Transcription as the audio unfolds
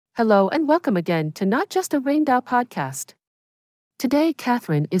Hello and welcome again to Not Just a Rainbow podcast. Today,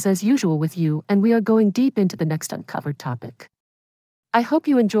 Catherine is as usual with you, and we are going deep into the next uncovered topic. I hope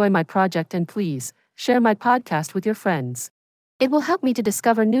you enjoy my project and please share my podcast with your friends. It will help me to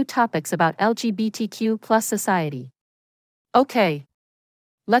discover new topics about LGBTQ plus society. Okay,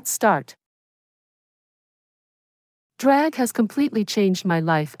 let's start. Drag has completely changed my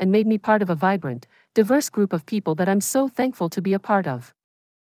life and made me part of a vibrant, diverse group of people that I'm so thankful to be a part of.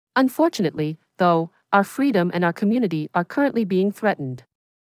 Unfortunately, though, our freedom and our community are currently being threatened.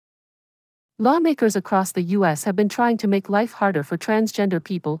 Lawmakers across the U.S. have been trying to make life harder for transgender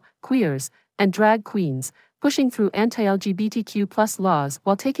people, queers, and drag queens, pushing through anti-LGBTQ+ laws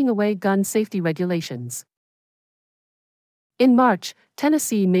while taking away gun safety regulations. In March,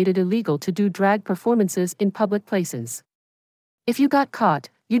 Tennessee made it illegal to do drag performances in public places. If you got caught,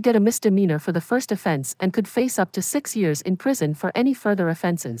 you'd get a misdemeanor for the first offense and could face up to 6 years in prison for any further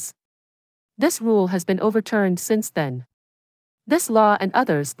offenses. This rule has been overturned since then. This law and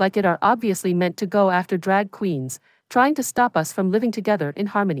others like it are obviously meant to go after drag queens, trying to stop us from living together in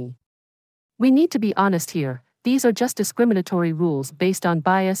harmony. We need to be honest here, these are just discriminatory rules based on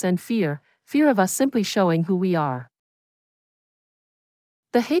bias and fear of us simply showing who we are.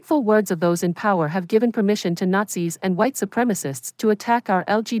 The hateful words of those in power have given permission to Nazis and white supremacists to attack our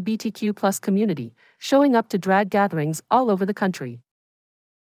LGBTQ+ community, showing up to drag gatherings all over the country.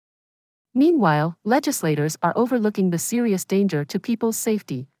 Meanwhile, legislators are overlooking the serious danger to people's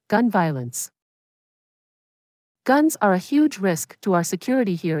safety, gun violence. Guns are a huge risk to our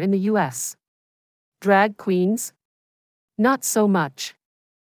security here in the U.S. Drag queens? Not so much.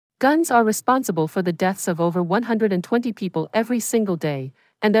 Guns are responsible for the deaths of over 120 people every single day,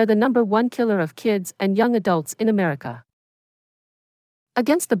 and they're the #1 killer of kids and young adults in America.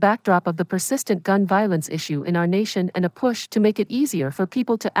 Against the backdrop of the persistent gun violence issue in our nation and a push to make it easier for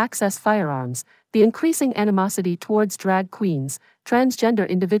people to access firearms, the increasing animosity towards drag queens, transgender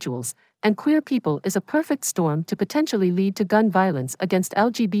individuals, and queer people is a perfect storm to potentially lead to gun violence against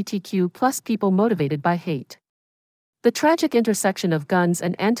LGBTQ+ people motivated by hate. The tragic intersection of guns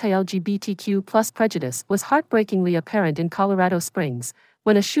and anti-LGBTQ+ prejudice was heartbreakingly apparent in Colorado Springs,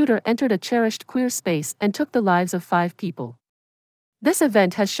 when a shooter entered a cherished queer space and took the lives of 5 people. This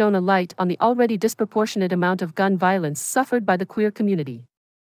event has shone a light on the already disproportionate amount of gun violence suffered by the queer community.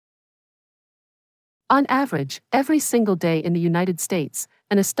 On average, every single day in the United States,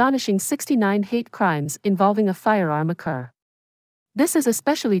 an astonishing 69 hate crimes involving a firearm occur. This is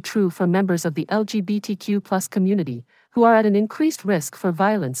especially true for members of the LGBTQ+ community, who are at an increased risk for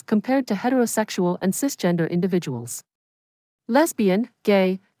violence compared to heterosexual and cisgender individuals. Lesbian,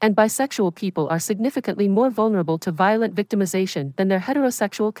 gay, and bisexual people are significantly more vulnerable to violent victimization than their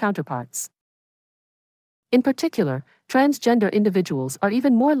heterosexual counterparts. In particular, transgender individuals are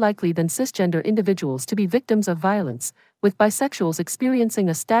even more likely than cisgender individuals to be victims of violence, with bisexuals experiencing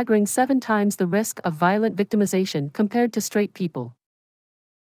a staggering 7 times the risk of violent victimization compared to straight people.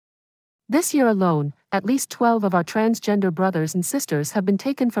 This year alone, at least 12 of our transgender brothers and sisters have been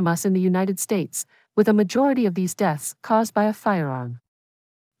taken from us in the United States, with a majority of these deaths caused by a firearm.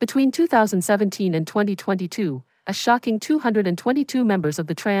 Between 2017 and 2022, a shocking 222 members of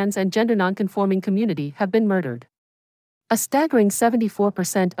the trans and gender nonconforming community have been murdered. A staggering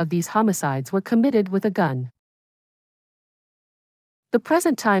 74% of these homicides were committed with a gun. The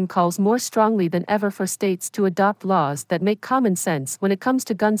present time calls more strongly than ever for states to adopt laws that make common sense when it comes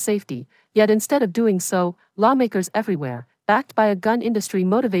to gun safety, yet instead of doing so, lawmakers everywhere, backed by a gun industry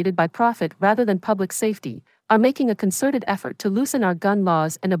motivated by profit rather than public safety, are making a concerted effort to loosen our gun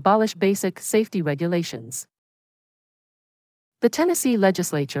laws and abolish basic safety regulations. The Tennessee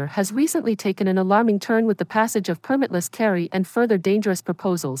legislature has recently taken an alarming turn with the passage of permitless carry and further dangerous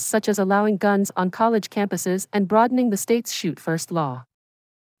proposals such as allowing guns on college campuses and broadening the state's Shoot First law.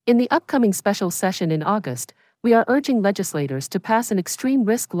 In the upcoming special session in August, we are urging legislators to pass an extreme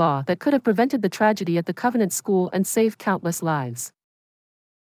risk law that could have prevented the tragedy at the Covenant School and saved countless lives.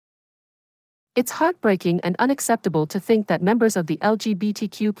 It's heartbreaking and unacceptable to think that members of the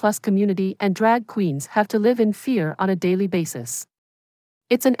LGBTQ+ community and drag queens have to live in fear on a daily basis.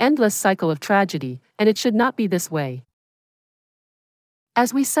 It's an endless cycle of tragedy, and it should not be this way.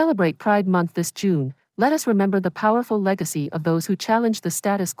 As we celebrate Pride Month this June, let us remember the powerful legacy of those who challenged the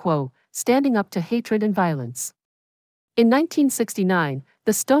status quo, standing up to hatred and violence. In 1969,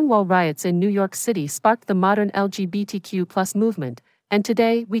 the Stonewall riots in New York City sparked the modern LGBTQ+ movement, and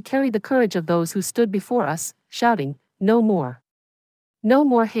today we carry the courage of those who stood before us, shouting, "No more. No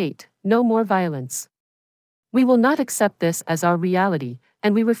more hate, no more violence." We will not accept this as our reality,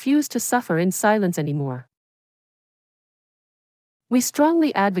 and we refuse to suffer in silence anymore. We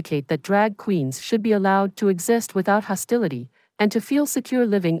strongly advocate that drag queens should be allowed to exist without hostility and to feel secure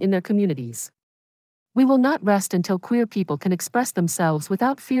living in their communities. We will not rest until queer people can express themselves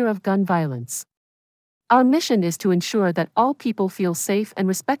without fear of gun violence. Our mission is to ensure that all people feel safe and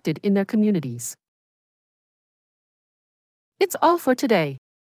respected in their communities. It's all for today.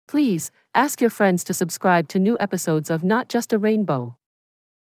 Please, ask your friends to subscribe to new episodes of Not Just a Rainbow.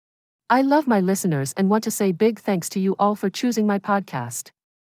 I love my listeners and want to say big thanks to you all for choosing my podcast.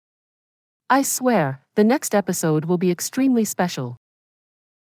 I swear, the next episode will be extremely special.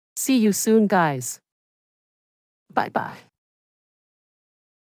 See you soon, guys. Bye-bye.